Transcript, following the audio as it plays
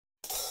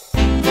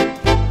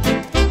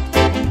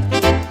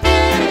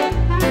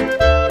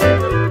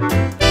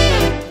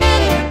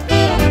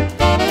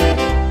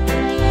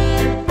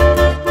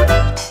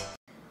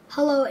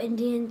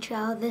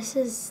all. This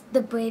is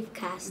the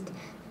Bravecast.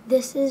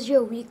 This is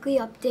your weekly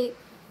update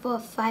for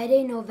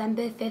Friday,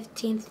 November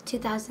 15th,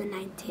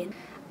 2019.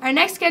 Our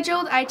next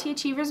scheduled IT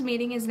Achievers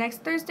meeting is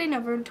next Thursday,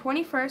 November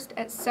 21st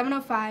at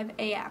 7:05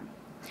 a.m.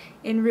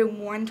 in room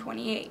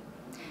 128.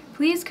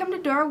 Please come to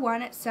door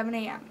 1 at 7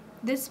 a.m.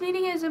 This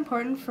meeting is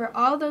important for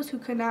all those who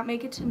could not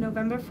make it to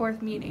November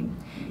 4th meeting.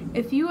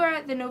 If you are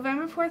at the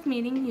November 4th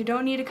meeting, you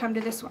don't need to come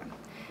to this one.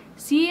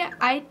 See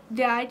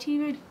the IT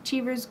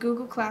Achievers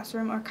Google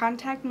Classroom or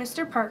contact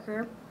Mr.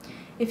 Parker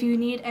if you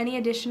need any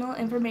additional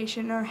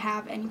information or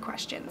have any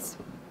questions.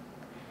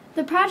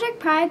 The Project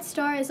Pride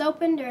store is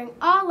open during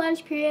all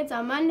lunch periods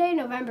on Monday,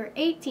 November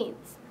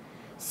 18th.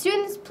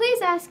 Students,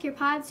 please ask your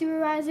pod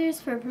supervisors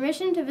for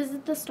permission to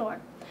visit the store.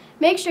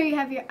 Make sure you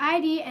have your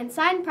ID and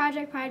signed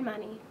Project Pride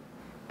money.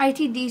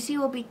 ITDC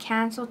will be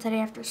canceled today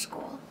after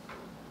school.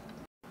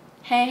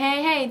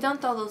 Hey,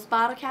 don't throw those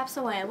bottle caps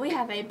away. We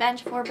have a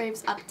Bench for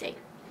Braves update.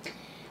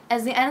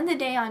 As the end of the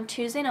day on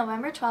Tuesday,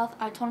 November 12th,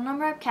 our total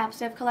number of caps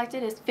we have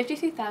collected is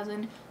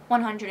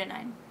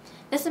 53,109.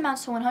 This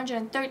amounts to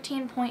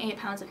 113.8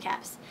 pounds of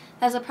caps.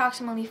 That is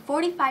approximately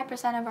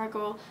 45% of our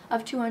goal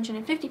of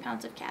 250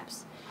 pounds of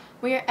caps.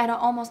 We are at an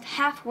almost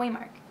halfway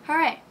mark.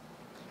 Hooray!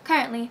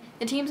 Currently,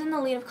 the teams in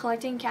the lead of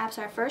collecting caps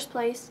are first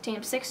place.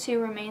 Team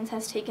 6-2 remains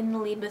has taken the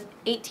lead with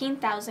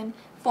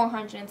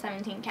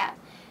 18,417 caps.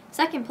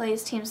 Second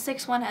place, Team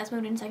 6-1 has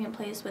moved in second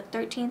place with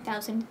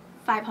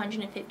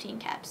 13,515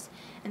 caps.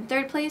 In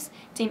third place,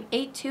 Team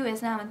 8-2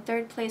 is now in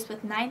third place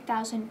with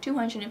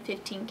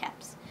 9,215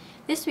 caps.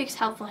 This week's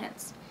helpful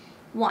hints.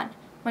 1.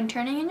 When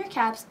turning in your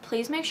caps,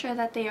 please make sure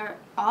that they are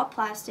all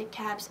plastic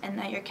caps and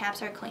that your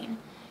caps are clean.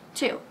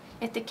 2.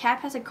 If the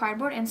cap has a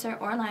cardboard insert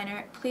or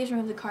liner, please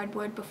remove the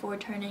cardboard before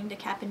turning the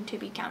cap in to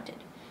be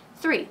counted.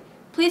 3.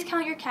 Please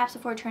count your caps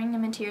before turning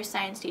them into your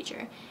science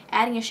teacher.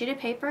 Adding a sheet of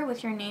paper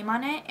with your name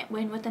on it and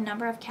with the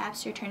number of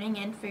caps you're turning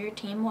in for your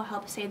team will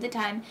help save the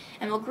time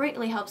and will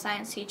greatly help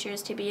science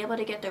teachers to be able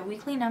to get their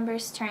weekly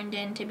numbers turned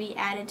in to be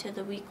added to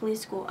the weekly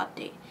school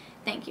update.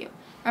 Thank you.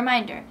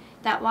 Reminder,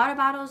 that water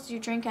bottles you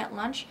drink at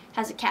lunch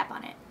has a cap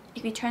on it.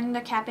 If you turn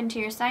the cap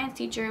into your science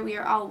teacher, we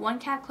are all one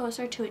cap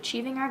closer to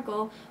achieving our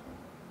goal.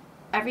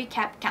 Every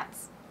cap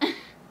counts.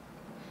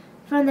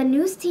 From the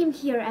news team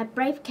here at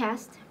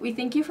Bravecast, we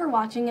thank you for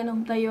watching and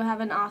hope that you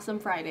have an awesome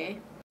Friday.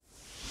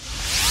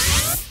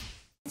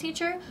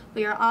 Teacher,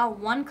 we are all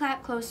one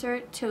clap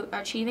closer to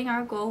achieving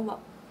our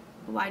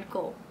wide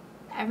goal.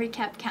 Every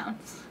cap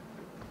counts.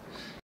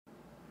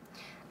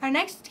 Our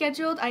next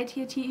scheduled IT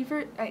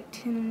Achiever